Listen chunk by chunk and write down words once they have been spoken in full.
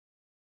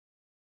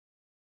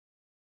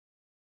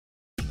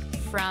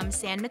From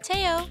San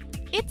Mateo,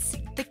 it's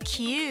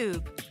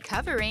theCUBE,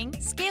 covering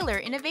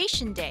Scalyr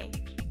Innovation Day.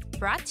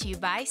 Brought to you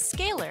by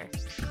Scalyr.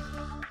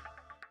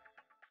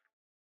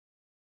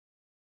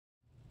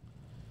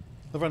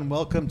 Hello everyone,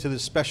 welcome to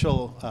this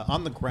special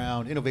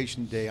on-the-ground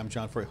Innovation Day. I'm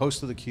John Furrier,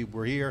 host of theCUBE.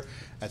 We're here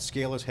at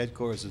Scalyr's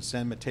headquarters in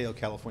San Mateo,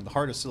 California, the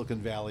heart of Silicon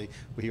Valley.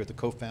 We're here with the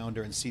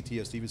co-founder and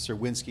CTO, Stephen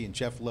Czerwinski, and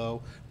Jeff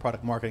Lowe,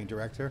 Product Marketing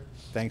Director.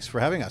 Thanks for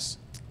having us.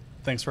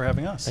 Thanks for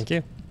having us. Thank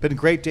you. Been a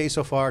great day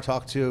so far.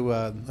 Talked to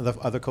the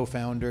other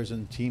co-founders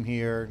and team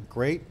here.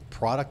 Great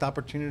product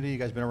opportunity. You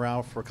guys have been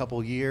around for a couple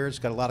of years,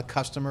 got a lot of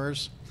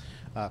customers.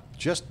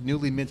 Just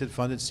newly minted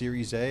funded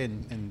Series A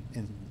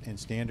in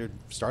standard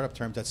startup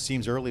terms. That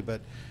seems early,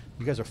 but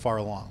you guys are far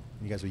along.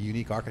 You guys are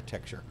unique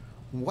architecture.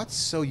 What's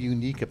so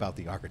unique about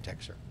the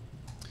architecture?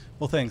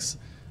 Well, thanks.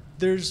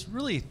 There's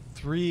really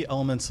three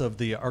elements of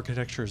the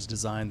architecture's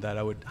design that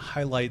I would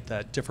highlight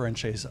that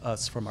differentiates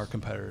us from our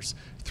competitors.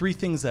 Three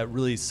things that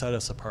really set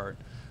us apart.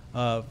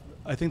 I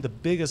think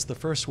the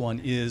first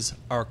one is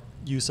our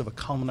use of a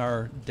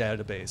columnar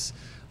database.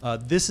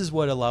 This is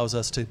what allows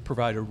us to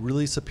provide a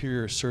really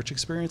superior search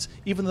experience,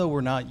 even though we're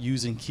not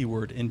using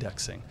keyword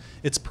indexing.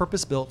 It's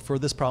purpose-built for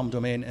this problem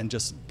domain and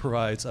just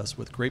provides us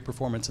with great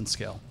performance and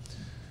scale.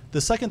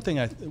 The second thing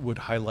I would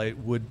highlight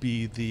would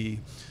be the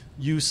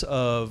use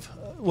of,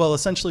 well,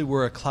 essentially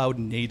we're a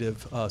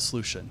cloud-native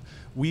solution.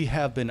 We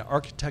have been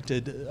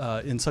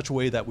architected in such a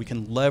way that we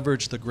can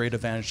leverage the great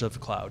advantage of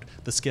cloud,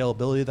 the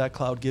scalability that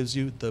cloud gives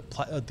you, the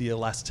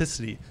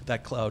elasticity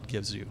that cloud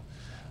gives you.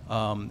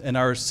 And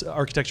our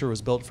architecture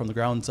was built from the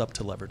grounds up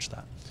to leverage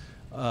that.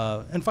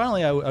 And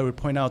finally, I would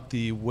point out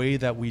the way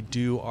that we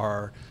do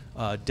our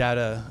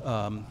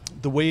data,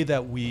 the way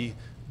that we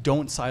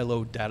don't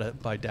silo data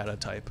by data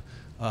type.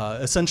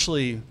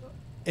 Essentially,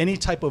 any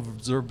type of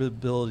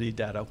observability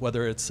data,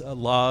 whether it's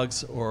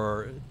logs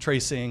or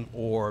tracing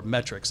or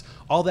metrics,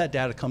 all that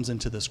data comes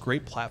into this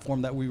great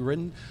platform that we've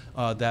written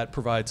that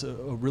provides a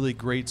really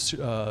great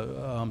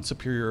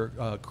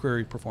superior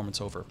query performance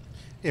over.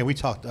 Yeah, we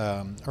talked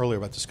earlier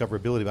about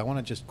discoverability, but I want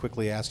to just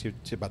quickly ask you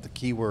about the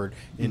keyword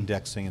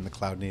indexing and the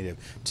cloud native.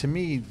 To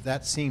me,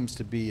 that seems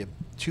to be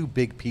two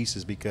big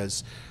pieces,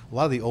 because a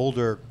lot of the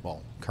older,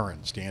 well,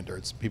 current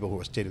standards, people who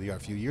were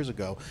state-of-the-art a few years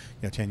ago,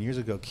 10 years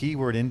ago,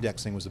 keyword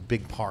indexing was a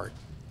big part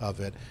of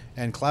it,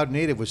 and cloud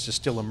native was just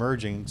still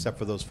emerging, except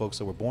for those folks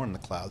that were born in the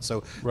cloud.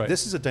 So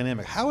This is a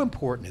dynamic. How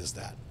important is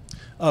that?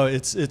 Oh,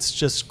 it's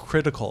just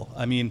critical.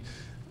 I mean,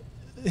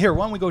 here,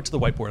 why don't we go to the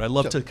whiteboard? I'd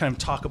love to kind of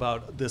talk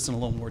about this in a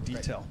little more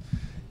detail.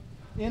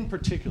 Right. In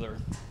particular,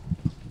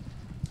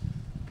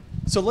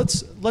 so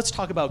let's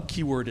talk about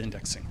keyword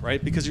indexing,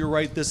 right? Because you're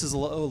right, this is a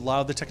lot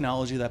of the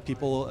technology that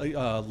people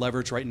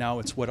leverage right now.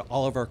 It's what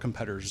all of our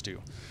competitors do.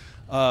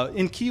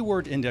 In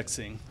keyword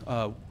indexing,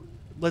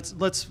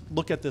 let's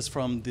look at this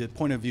from the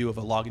point of view of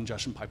a log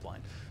ingestion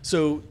pipeline.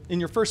 So in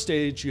your first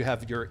stage, you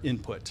have your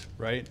input,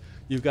 right?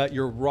 You've got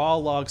your raw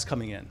logs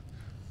coming in.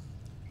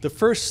 The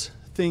first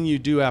thing you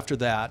do after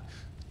that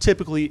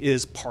typically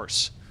is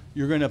parse.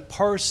 You're going to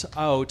parse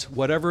out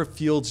whatever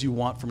fields you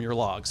want from your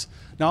logs.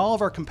 Now, all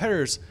of our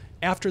competitors,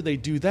 after they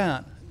do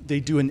that,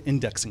 they do an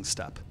indexing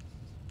step.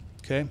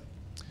 Okay?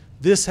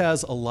 This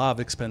has a lot of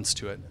expense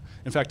to it.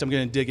 In fact, I'm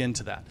going to dig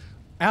into that.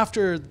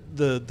 After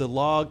the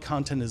log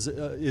content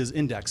is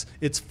indexed,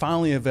 it's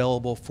finally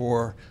available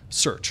for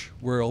search,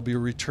 where it'll be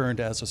returned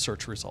as a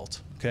search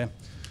result. Okay?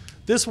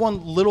 This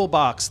one little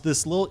box,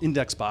 this little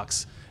index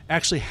box,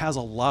 actually has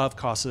a lot of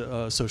costs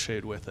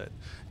associated with it.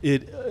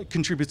 It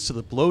contributes to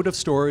the bloat of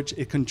storage.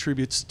 It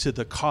contributes to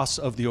the cost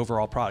of the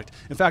overall product.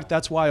 In fact,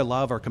 that's why a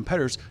lot of our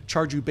competitors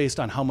charge you based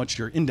on how much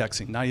you're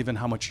indexing, not even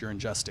how much you're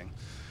ingesting.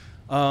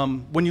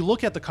 When you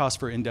look at the cost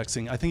for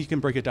indexing, I think you can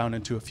break it down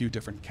into a few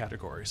different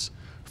categories.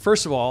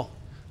 First of all,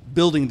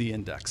 building the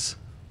index.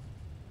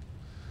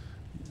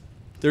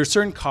 There are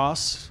certain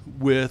costs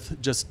with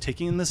just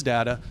taking in this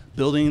data,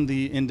 building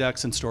the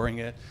index and storing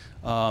it,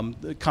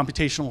 the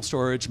computational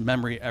storage,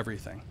 memory,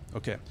 everything.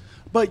 Okay,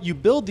 but you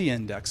build the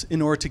index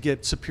in order to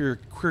get superior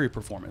query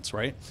performance,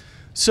 right?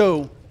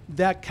 So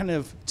that kind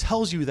of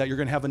tells you that you're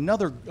going to have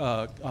another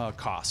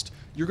cost.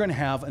 You're going to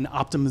have an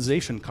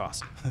optimization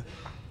cost,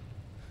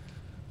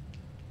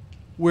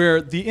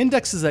 where the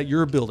indexes that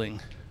you're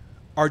building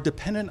are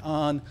dependent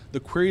on the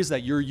queries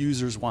that your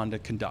users want to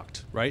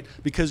conduct, right?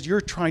 Because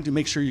you're trying to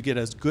make sure you get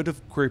as good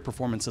of query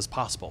performance as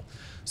possible.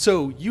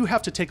 So you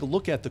have to take a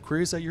look at the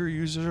queries that your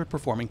users are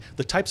performing,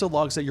 the types of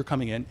logs that you're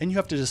coming in, and you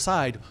have to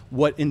decide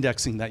what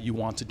indexing that you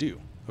want to do,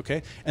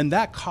 okay? And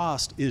that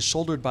cost is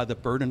shouldered by the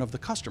burden of the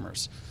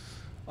customers.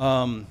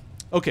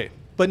 Okay,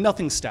 but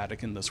nothing's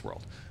static in this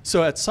world.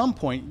 So at some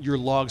point, your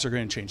logs are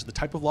going to change. The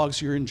type of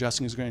logs you're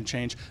ingesting is going to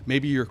change.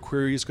 Maybe your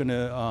query is going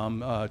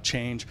to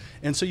change.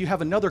 And so you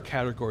have another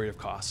category of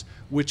costs,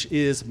 which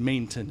is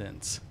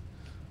maintenance,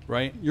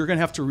 right? You're going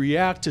to have to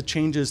react to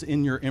changes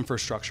in your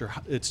infrastructure,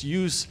 its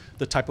use,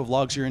 the type of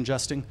logs you're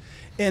ingesting.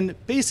 And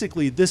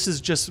basically, this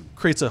is just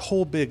creates a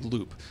whole big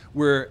loop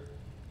where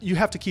you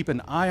have to keep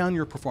an eye on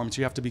your performance.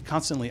 You have to be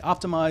constantly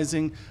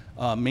optimizing,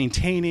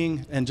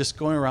 maintaining, and just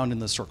going around in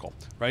the circle,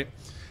 right?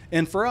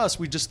 And for us,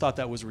 we just thought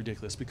that was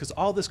ridiculous because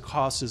all this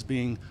cost is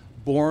being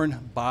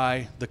borne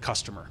by the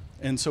customer.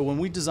 And so when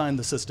we designed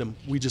the system,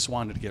 we just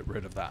wanted to get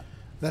rid of that.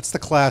 That's the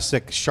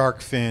classic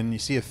shark fin. You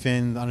see a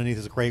fin underneath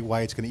is a great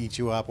white, it's going to eat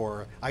you up,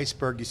 or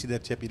iceberg, you see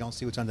that tip, you don't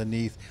see what's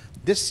underneath.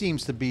 This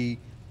seems to be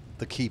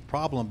the key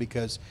problem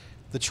because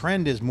the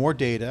trend is more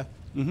data,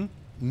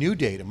 new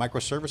data.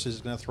 Microservices is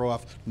going to throw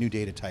off new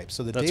data types.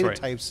 So the That's data right.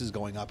 types is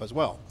going up as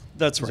well.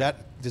 That's right.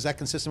 Is that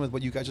consistent with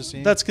what you guys are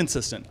seeing? That's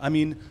consistent. I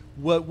mean,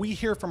 what we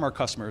hear from our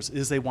customers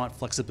is they want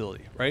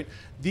flexibility, right?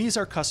 These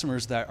are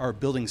customers that are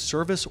building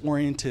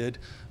service-oriented,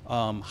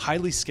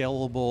 highly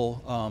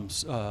scalable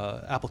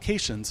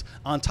applications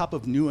on top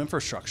of new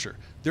infrastructure.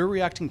 They're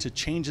reacting to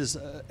changes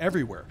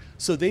everywhere.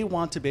 So they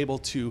want to be able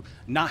to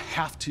not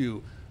have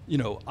to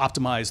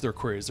optimize their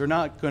queries. They're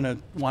not going to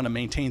want to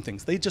maintain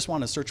things. They just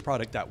want a search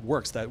product that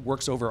works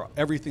over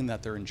everything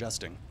that they're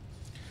ingesting.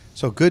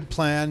 So good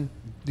plan,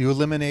 you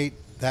eliminate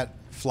that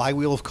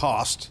flywheel of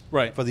cost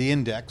for the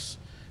index,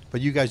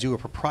 but you guys do a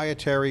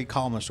proprietary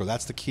columnar store.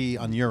 That's the key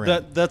on your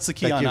end. That's the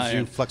key on our end. That gives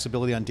you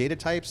flexibility on data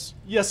types?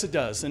 Yes, it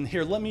does. And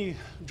here, let me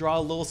draw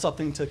a little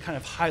something to kind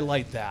of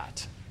highlight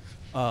that.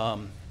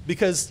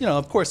 Because,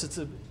 of course,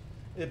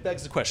 it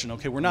begs the question,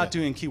 okay, we're not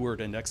doing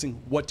keyword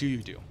indexing. What do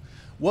you do?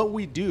 What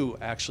we do,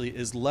 actually,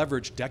 is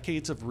leverage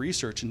decades of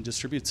research in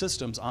distributed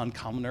systems on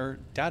columnar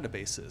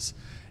databases.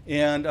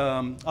 And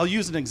I'll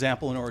use an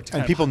example in order to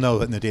And people know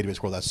that in the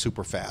database world, that's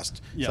super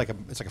fast. Yeah.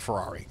 It's like a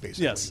Ferrari,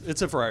 basically. Yes,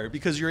 it's a Ferrari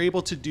because you're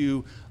able to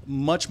do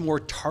much more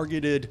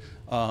targeted,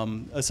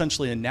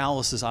 essentially,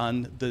 analysis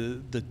on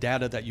the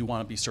data that you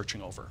want to be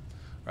searching over,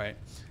 right?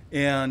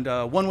 And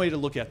one way to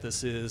look at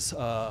this is,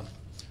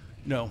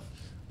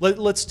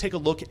 let's take a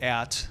look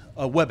at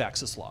a web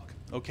access log.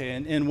 Okay,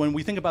 and when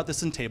we think about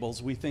this in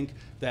tables, we think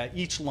that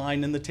each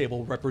line in the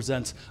table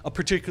represents a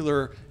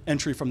particular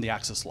entry from the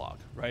access log,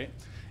 right?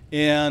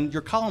 And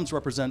your columns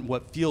represent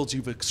what fields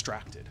you've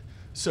extracted.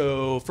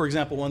 So, for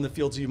example, one of the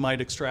fields you might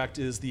extract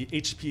is the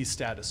HTTP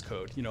status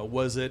code.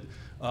 Was it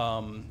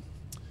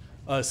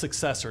a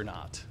success or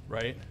not,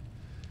 right?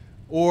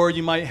 Or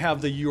you might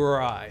have the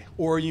URI,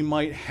 or you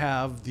might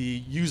have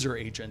the user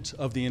agent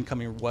of the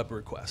incoming web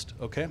request,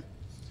 okay?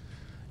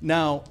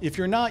 Now, if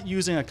you're not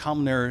using a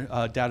columnar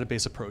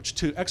database approach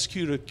to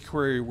execute a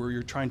query where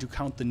you're trying to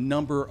count the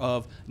number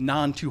of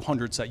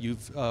non-200s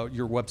that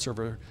your web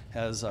server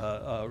has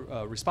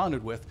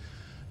responded with,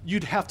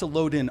 you'd have to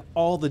load in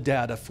all the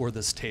data for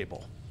this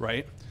table,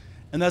 right?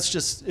 And it's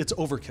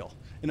overkill.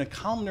 In a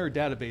columnar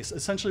database,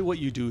 essentially what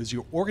you do is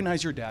you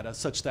organize your data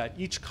such that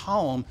each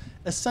column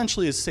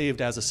essentially is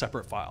saved as a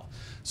separate file.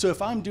 So if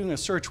I'm doing a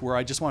search where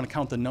I just want to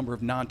count the number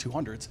of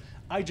non-200s,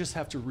 I just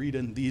have to read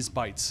in these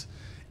bytes.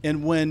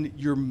 And when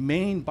your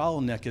main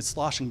bottleneck is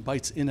sloshing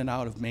bytes in and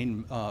out of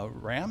main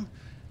RAM,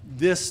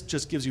 this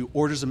just gives you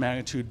orders of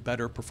magnitude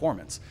better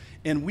performance.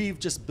 And we've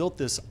just built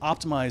this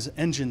optimized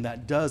engine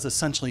that does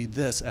essentially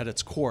this at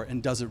its core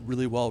and does it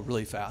really well,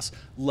 really fast,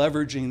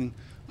 leveraging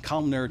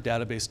columnar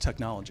database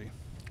technology.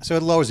 So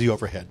it lowers the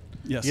overhead.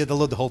 Yes. You have to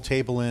load the whole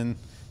table in.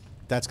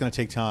 That's going to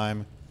take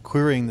time.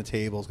 Querying the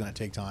table is going to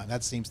take time.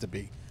 That seems to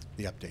be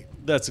the update.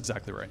 That's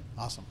exactly right.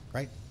 Awesome.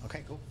 Great.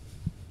 Okay, cool.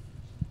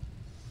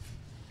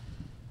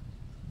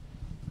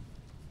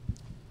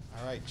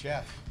 All right,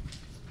 Jeff.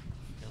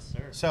 Yes,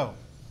 sir. So,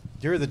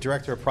 you're the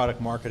director of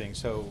product marketing.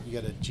 So you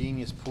got a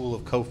genius pool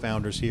of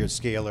co-founders here at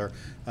Scalyr.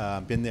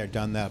 Been there,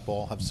 done that.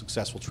 All have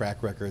successful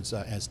track records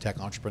as tech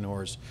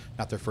entrepreneurs.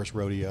 Not their first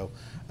rodeo.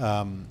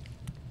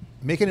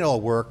 Making it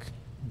all work,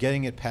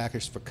 getting it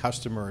packaged for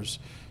customers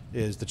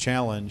is the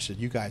challenge that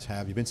you guys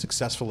have. You've been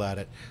successful at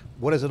it.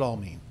 What does it all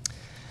mean?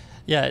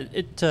 Yeah,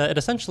 it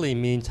essentially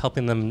means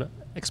helping them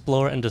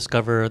explore and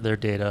discover their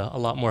data a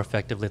lot more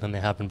effectively than they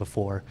have been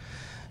before.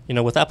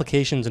 With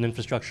applications and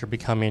infrastructure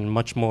becoming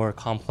much more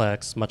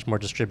complex, much more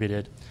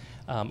distributed,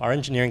 our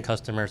engineering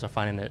customers are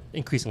finding it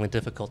increasingly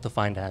difficult to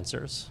find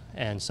answers.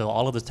 And so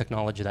all of this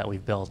technology that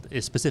we've built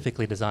is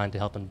specifically designed to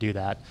help them do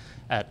that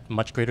at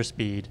much greater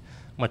speed,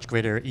 much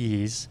greater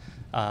ease,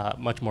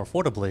 much more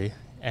affordably,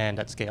 and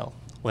at scale.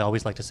 We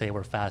always like to say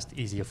we're fast,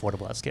 easy,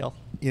 affordable at scale.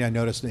 I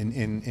noticed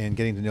in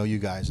getting to know you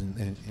guys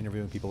and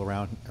interviewing people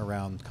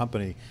around the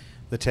company,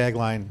 the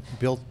tagline,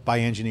 built by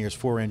engineers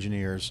for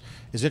engineers,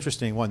 is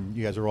interesting. One,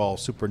 you guys are all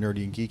super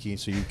nerdy and geeky,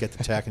 so you get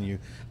the tech and you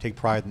take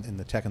pride in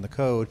the tech and the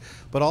code.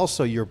 But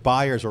also your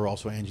buyers are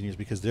also engineers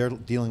because they're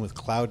dealing with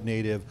cloud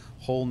native,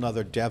 whole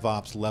nother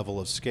DevOps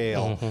level of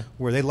scale,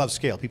 where they love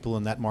scale. People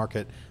in that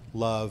market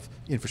love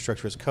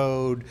infrastructure as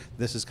code.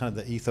 This is kind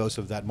of the ethos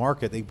of that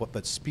market.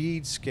 But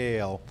speed,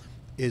 scale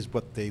is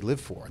what they live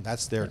for, and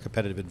that's their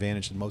competitive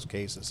advantage in most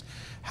cases.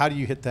 How do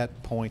you hit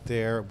that point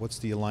there? What's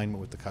the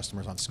alignment with the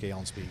customers on scale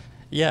and speed?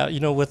 Yeah,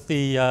 with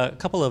the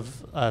couple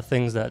of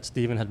things that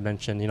Stephen had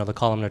mentioned, the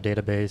columnar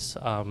database,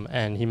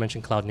 and he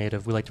mentioned cloud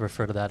native. We like to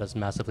refer to that as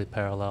massively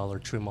parallel or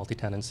true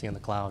multi-tenancy in the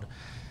cloud.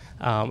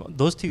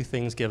 Those two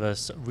things give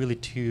us really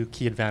two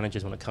key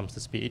advantages when it comes to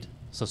speed.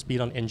 So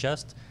speed on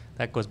ingest,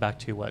 that goes back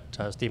to what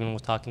Stephen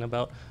was talking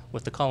about.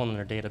 With the column in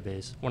our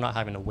database, we're not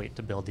having to wait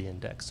to build the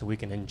index, so we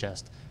can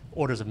ingest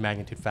orders of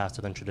magnitude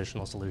faster than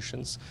traditional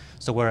solutions.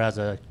 So whereas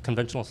a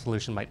conventional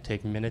solution might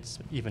take minutes,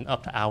 even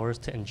up to hours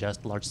to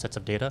ingest large sets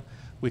of data,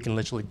 we can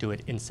literally do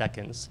it in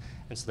seconds.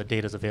 And so the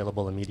data is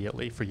available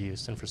immediately for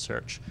use and for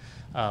search.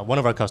 One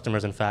of our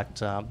customers, in fact,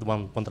 the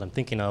one that I'm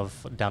thinking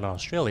of down in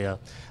Australia,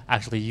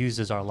 actually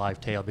uses our live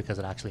tail because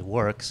it actually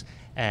works.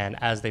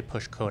 And as they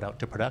push code out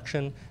to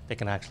production, they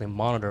can actually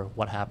monitor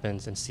what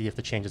happens and see if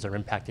the changes are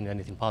impacting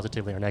anything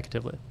positively or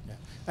negatively. Yeah.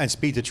 And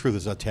speed to truth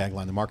is a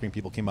tagline the marketing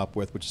people came up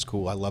with, which is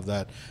cool. I love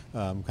that.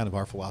 Kind of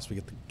our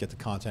philosophy: get the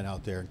content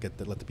out there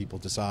and let the people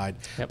decide.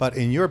 Yep. But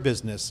in your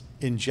business,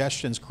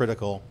 ingestion's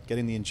critical.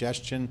 Getting the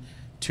ingestion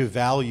to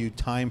value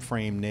time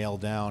frame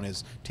nailed down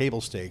is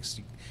table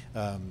stakes.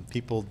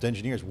 People, the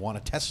engineers,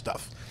 want to test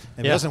stuff.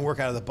 And if it doesn't work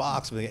out of the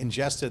box, if they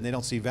ingest it and they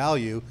don't see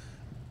value,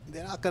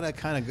 they're not going to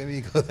kind of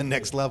go to the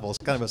next level. It's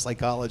kind of a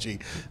psychology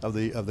of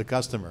the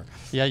customer.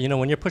 Yeah,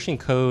 when you're pushing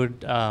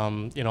code,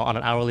 on an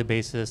hourly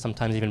basis,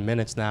 sometimes even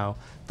minutes now,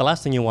 the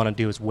last thing you want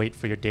to do is wait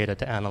for your data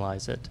to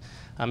analyze it,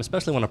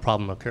 especially when a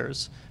problem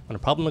occurs. When a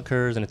problem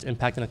occurs and it's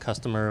impacting a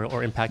customer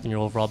or impacting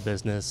your overall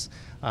business,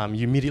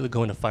 you immediately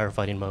go into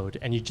firefighting mode,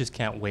 and you just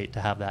can't wait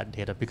to have that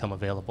data become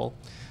available.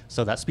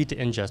 So that speed to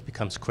ingest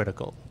becomes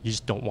critical. You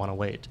just don't want to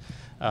wait.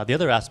 The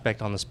other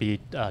aspect on the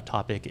speed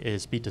topic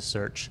is speed to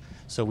search.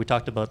 So we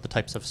talked about the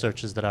types of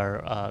searches that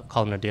our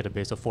columnar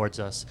database affords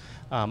us.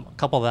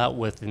 Couple that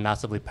with the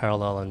massively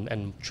parallel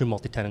and true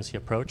multi-tenancy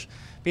approach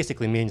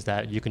basically means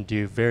that you can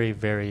do very,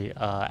 very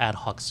ad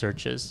hoc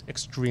searches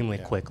extremely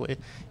quickly.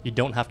 You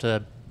don't have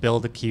to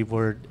build a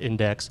keyword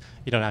index.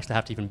 You don't actually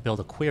have to even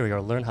build a query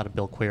or learn how to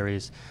build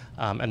queries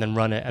and then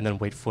run it and then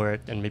wait for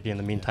it, and maybe in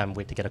the meantime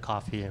wait to get a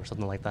coffee or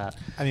something like that.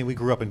 I mean, we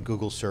grew up in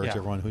Google search. Yeah,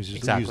 Everyone who's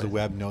used the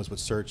web knows what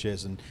search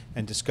is,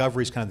 and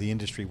discovery is kind of the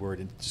industry word,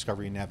 in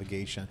discovery and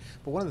navigation.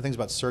 But one of the things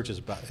about search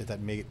is that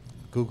made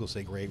Google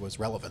say great was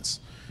relevance.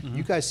 Mm-hmm.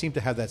 You guys seem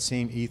to have that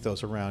same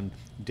ethos around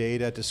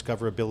data,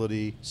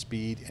 discoverability,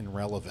 speed, and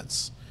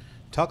relevance.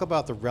 Talk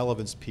about the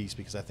relevance piece,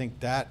 because I think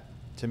that,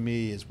 to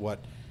me, is what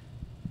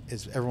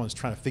everyone's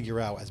trying to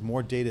figure out. As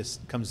more data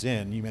comes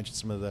in, you mentioned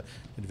some of the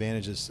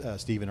advantages,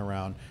 Stephen,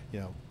 around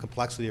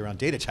complexity around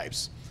data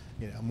types.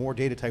 More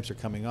data types are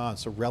coming on,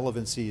 so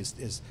relevancy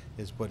is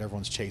what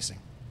everyone's chasing.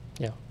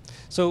 Yeah.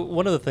 So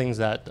one of the things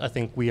that I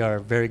think we are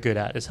very good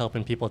at is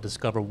helping people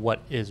discover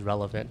what is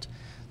relevant.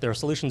 There are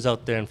solutions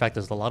out there, in fact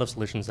there's a lot of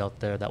solutions out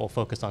there that will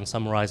focus on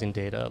summarizing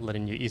data,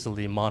 letting you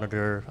easily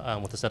monitor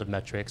with a set of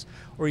metrics,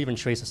 or even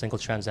trace a single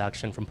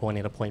transaction from point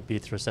A to point B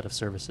through a set of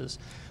services.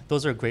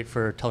 Those are great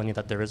for telling you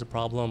that there is a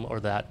problem,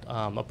 or that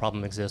a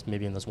problem exists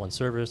maybe in this one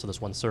service or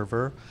this one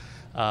server.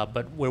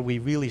 But where we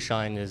really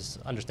shine is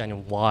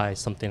understanding why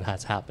something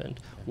has happened,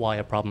 why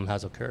a problem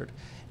has occurred.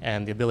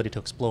 And the ability to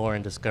explore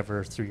and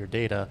discover through your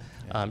data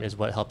is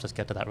what helps us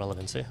get to that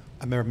relevancy.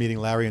 I remember meeting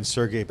Larry and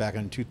Sergey back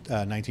in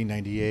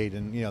 1998,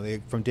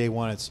 and from day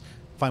one, it's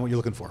find what you're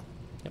looking for.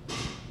 Yep.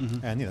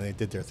 Mm-hmm. And they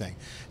did their thing.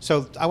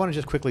 So I want to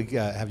just quickly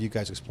have you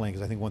guys explain,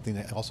 because I think one thing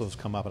that also has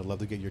come up, and I'd love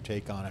to get your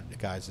take on it,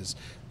 guys, is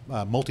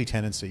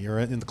multi-tenancy. You're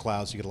in the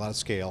cloud, so you get a lot of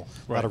scale,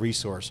 a lot of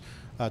resource.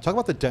 Talk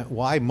about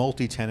why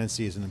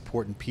multi-tenancy is an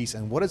important piece,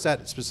 and what does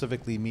that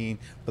specifically mean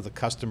for the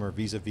customer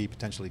vis-a-vis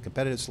potentially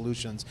competitive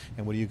solutions,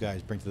 and what do you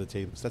guys bring to the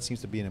table? Because that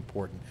seems to be an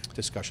important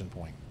discussion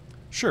point.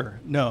 Sure,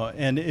 no,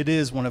 and it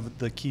is one of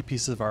the key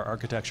pieces of our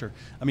architecture.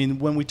 I mean,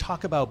 when we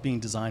talk about being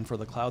designed for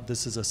the cloud,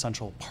 this is an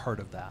essential part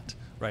of that,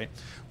 right?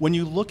 When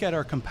you look at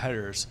our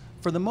competitors,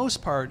 for the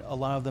most part, a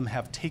lot of them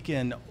have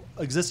taken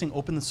existing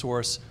open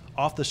source,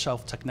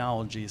 off-the-shelf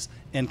technologies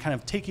and kind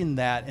of taken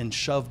that and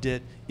shoved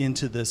it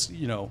into this,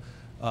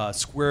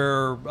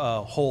 square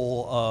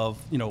hole of,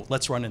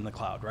 let's run in the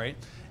cloud, right?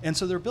 And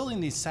so they're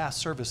building these SaaS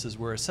services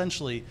where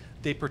essentially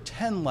they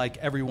pretend like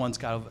everyone's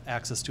got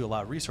access to a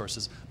lot of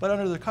resources, but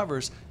under the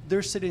covers,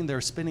 they're sitting there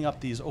spinning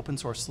up these open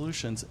source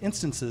solutions,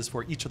 instances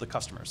for each of the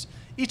customers.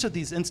 Each of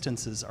these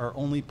instances are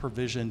only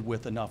provisioned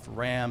with enough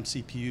RAM,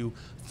 CPU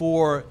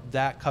for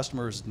that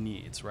customer's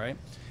needs, right?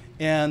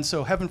 And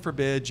so heaven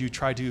forbid you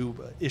try to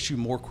issue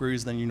more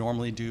queries than you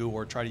normally do,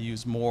 or try to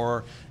use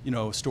more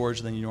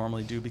storage than you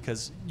normally do,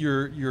 because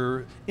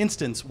your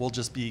instance will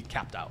just be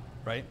capped out,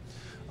 right?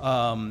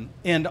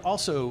 And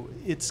also,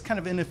 it's kind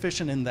of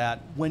inefficient in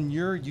that when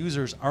your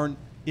users aren't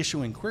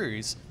issuing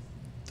queries,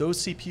 those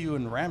CPU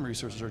and RAM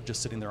resources are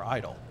just sitting there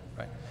idle,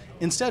 right?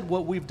 Instead,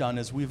 what we've done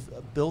is we've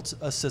built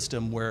a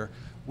system where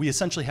we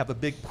essentially have a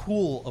big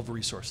pool of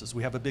resources.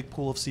 We have a big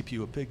pool of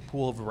CPU, a big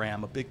pool of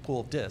RAM, a big pool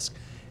of disk.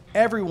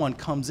 Everyone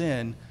comes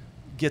in,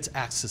 gets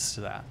access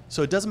to that.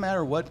 So it doesn't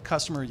matter what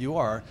customer you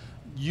are,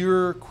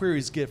 your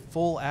queries get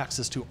full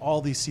access to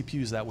all these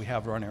CPUs that we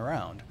have running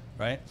around,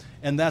 right?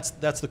 And that's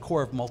the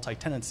core of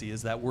multi-tenancy,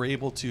 is that we're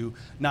able to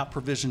not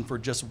provision for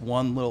just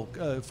one little,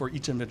 for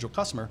each individual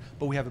customer,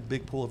 but we have a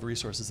big pool of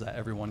resources that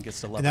everyone gets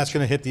to leverage. And that's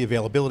going to hit the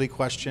availability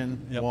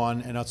question, Yep.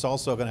 one, and it's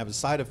also going to have a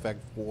side effect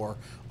for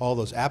all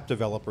those app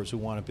developers who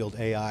want to build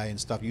AI and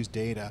stuff, use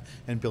data,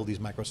 and build these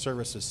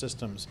microservices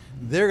systems.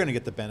 They're going to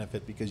get the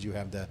benefit because you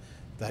have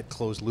that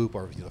closed loop,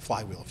 or the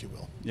flywheel, if you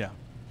will. Yeah.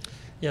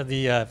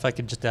 Yeah, if I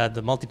could just add,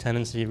 the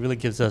multi-tenancy really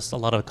gives us a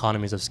lot of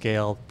economies of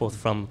scale, both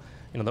from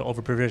the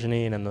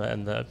over-provisioning and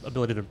the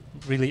ability to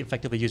really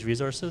effectively use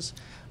resources.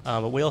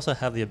 But we also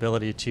have the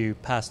ability to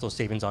pass those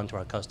savings on to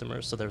our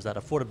customers. So there's that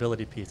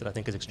affordability piece that I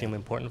think is extremely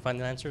important to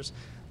finding answers.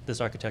 This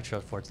architecture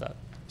affords that.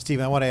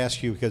 Stephen, I want to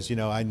ask you, because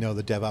I know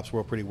the DevOps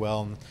world pretty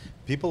well, and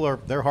people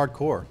they're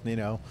hardcore.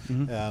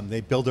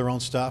 They build their own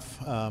stuff.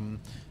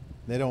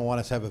 They don't want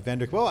us to have a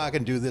vendor, well, I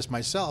can do this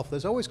myself.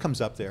 This always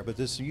comes up there, but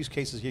this use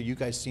cases here, you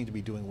guys seem to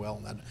be doing well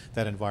in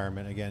that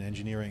environment. Again,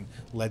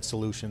 engineering-led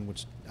solution,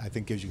 which I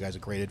think gives you guys a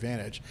great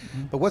advantage.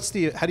 But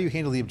how do you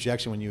handle the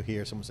objection when you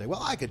hear someone say,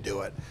 well, I could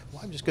do it.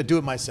 Well, I'm just going to do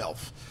it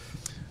myself.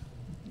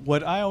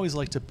 What I always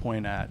like to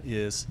point at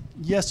is,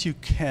 yes, you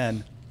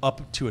can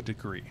up to a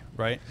degree,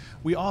 right?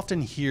 We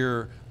often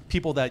hear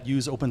people that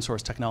use open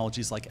source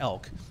technologies like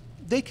Elk.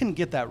 They can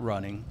get that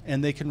running,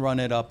 and they can run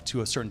it up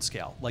to a certain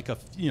scale, like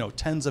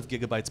tens of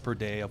gigabytes per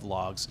day of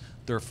logs.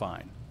 They're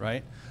fine,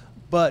 right?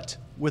 But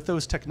with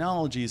those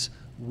technologies,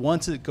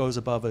 once it goes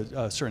above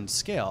a certain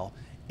scale,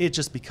 it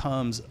just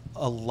becomes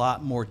a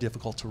lot more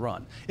difficult to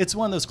run. It's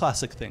one of those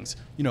classic things.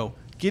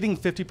 Getting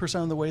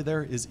 50% of the way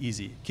there is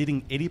easy.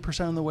 Getting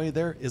 80% of the way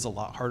there is a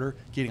lot harder.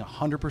 Getting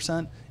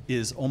 100%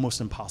 is almost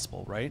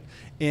impossible, right?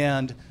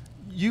 And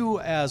you,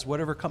 as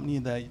whatever company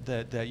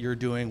that you're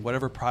doing,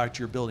 whatever product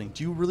you're building,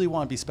 do you really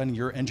want to be spending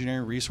your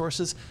engineering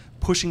resources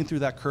pushing through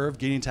that curve,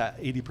 getting to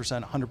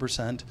 80%,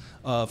 100%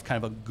 of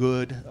kind of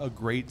a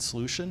great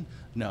solution?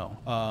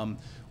 No.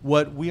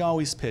 What we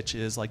always pitch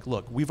is like,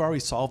 look, we've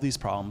already solved these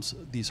problems,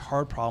 these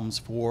hard problems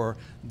for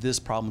this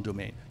problem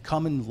domain.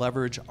 Come and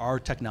leverage our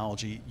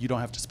technology. You don't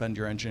have to spend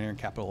your engineering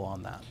capital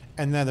on that.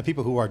 And then the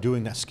people who are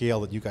doing that scale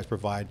that you guys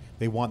provide,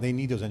 they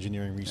need those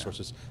engineering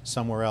resources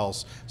somewhere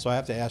else. So I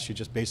have to ask you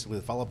just basically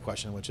the follow-up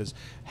question, which is,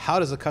 how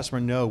does the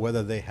customer know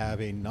whether they have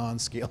a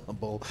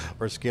non-scalable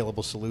or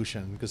scalable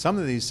solution? Because some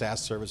of these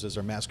SaaS services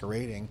are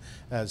masquerading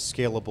as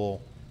scalable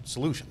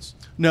solutions.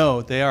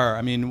 No, they are.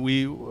 I mean,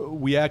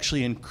 we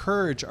actually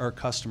encourage our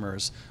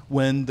customers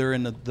when they're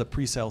in the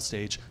pre-sale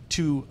stage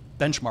to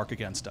benchmark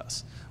against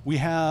us. We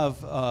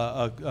have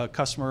a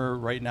customer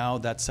right now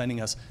that's sending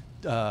us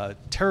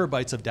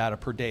terabytes of data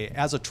per day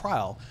as a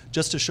trial,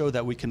 just to show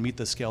that we can meet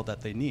the scale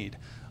that they need.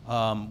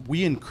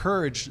 We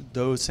encourage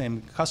those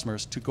same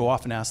customers to go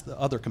off and ask the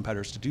other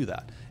competitors to do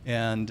that.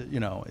 And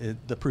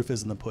the proof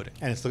is in the pudding.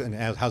 And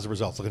how's the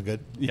results? Looking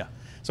good? Yeah.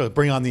 So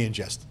bring on the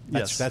ingest.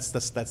 Yes. That's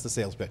the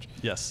sales pitch.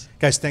 Yes.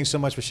 Guys, thanks so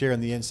much for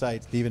sharing the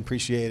insights. Stephen,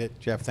 appreciate it.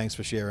 Jeff, thanks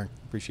for sharing.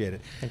 Appreciate it.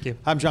 Thank you.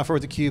 I'm John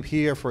Furrier with theCUBE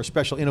here for a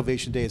special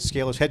Innovation Day at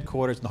Scalyr's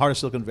headquarters in the heart of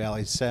Silicon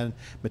Valley, San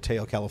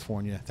Mateo,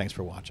 California. Thanks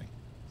for watching.